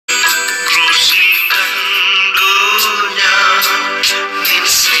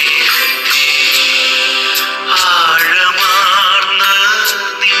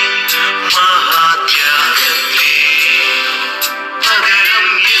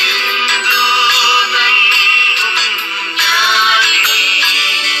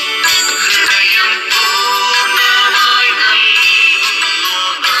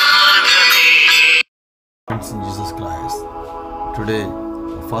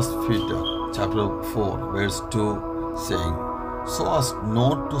1 Peter chapter 4 verse 2 saying, so as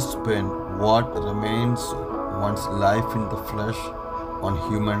not to spend what remains of one's life in the flesh on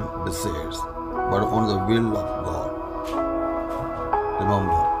human desires, but on the will of God.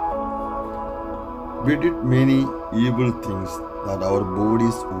 Remember, we did many evil things that our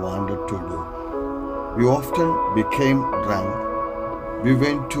bodies wanted to do. We often became drunk. We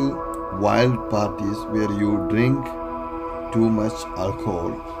went to wild parties where you drink too much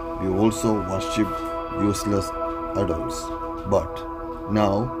alcohol. We also worshipped useless idols. But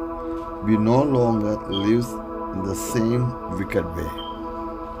now we no longer live in the same wicked way.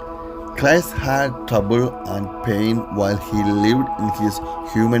 Christ had trouble and pain while he lived in his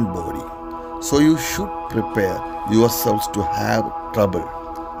human body. So you should prepare yourselves to have trouble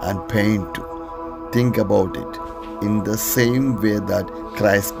and pain too. Think about it in the same way that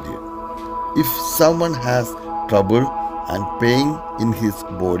Christ did. If someone has trouble and pain in his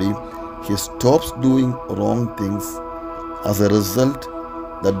body, he stops doing wrong things. As a result,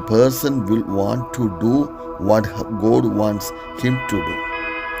 that person will want to do what God wants him to do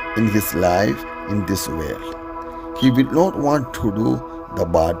in his life in this world. He will not want to do the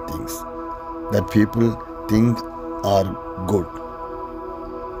bad things that people think are good.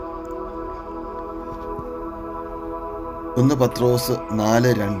 1 പത്രോസ്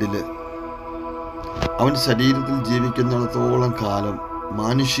 4:2 അവൻ ശരീരത്തിൽ ജീവിക്കുന്നിടത്തോളം കാലം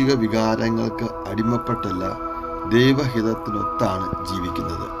മാനുഷിക വികാരങ്ങൾക്ക് അടിമപ്പെട്ടല്ല, ദൈവഹിതത്തിനൊത്താണ്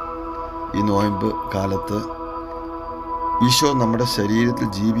ജീവിക്കുന്നത്. ഈ നോയമ്പ് കാലത്ത് ഈശോ നമ്മുടെ ശരീരത്തിൽ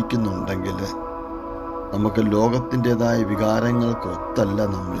ജീവിക്കുന്നുണ്ടെങ്കിൽ നമുക്ക് ലോകത്തിൻ്റെതായ വികാരങ്ങൾക്കൊത്തല്ല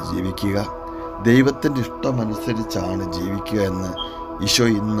നമ്മൾ ജീവിക്കുക, ദൈവത്തിൻ്റെ ഇഷ്ടമനുസരിച്ചാണ് ജീവിക്കുക എന്ന് ഈശോ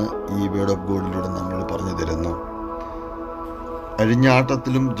ഇന്ന് ഈ വേർഡ് ഓഫ് ഗോഡിലൂടെ നമ്മൾ പറഞ്ഞു തരുന്നു.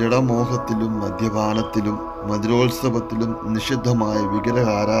 അഴിഞ്ഞാട്ടത്തിലും ജഡമോഹത്തിലും മദ്യപാനത്തിലും മധുരോത്സവത്തിലും നിഷിദ്ധമായ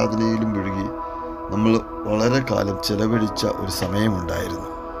വിഗ്രഹാരാധനയിലും മുഴുകി നമ്മൾ വളരെ കാലം ചെലവഴിച്ച ഒരു സമയമുണ്ടായിരുന്നു.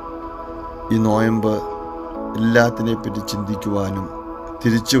 ഈ നോയമ്പ് എല്ലാത്തിനെപ്പറ്റി ചിന്തിക്കുവാനും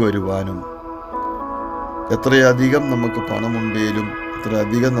തിരിച്ചു വരുവാനും, എത്രയധികം നമുക്ക് പണമുണ്ടെങ്കിലും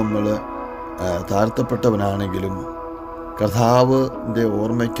എത്രയധികം നമ്മൾ താഴ്ത്തപ്പെട്ടവനാണെങ്കിലും കർത്താവിൻ്റെ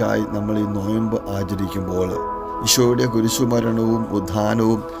ഓർമ്മയ്ക്കായി നമ്മൾ ഈ നോയമ്പ് ആചരിക്കുമ്പോൾ ഈശോയുടെ കുരിശുമരണവും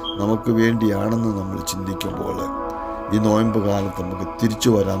ഉദ്ധാനവും നമുക്ക് വേണ്ടിയാണെന്ന് നമ്മൾ ചിന്തിക്കുമ്പോൾ ഈ നോയമ്പ് കാലത്ത് നമുക്ക് തിരിച്ചു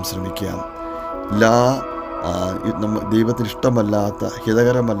വരാൻ ശ്രമിക്കാം. എല്ലാ ദൈവത്തിന് ഇഷ്ടമല്ലാത്ത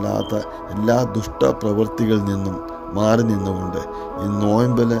ഹിതകരമല്ലാത്ത എല്ലാ ദുഷ്ടപ്രവൃത്തികളിൽ നിന്നും മാറി നിന്നുകൊണ്ട് ഈ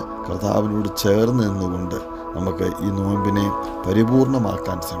നോയമ്പിൽ കർത്താവിനോട് ചേർന്ന് നിന്നുകൊണ്ട് നമുക്ക് ഈ നോയമ്പിനെ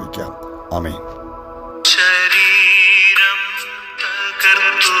പരിപൂർണമാക്കാൻ ശ്രമിക്കാം. ആമേൻ.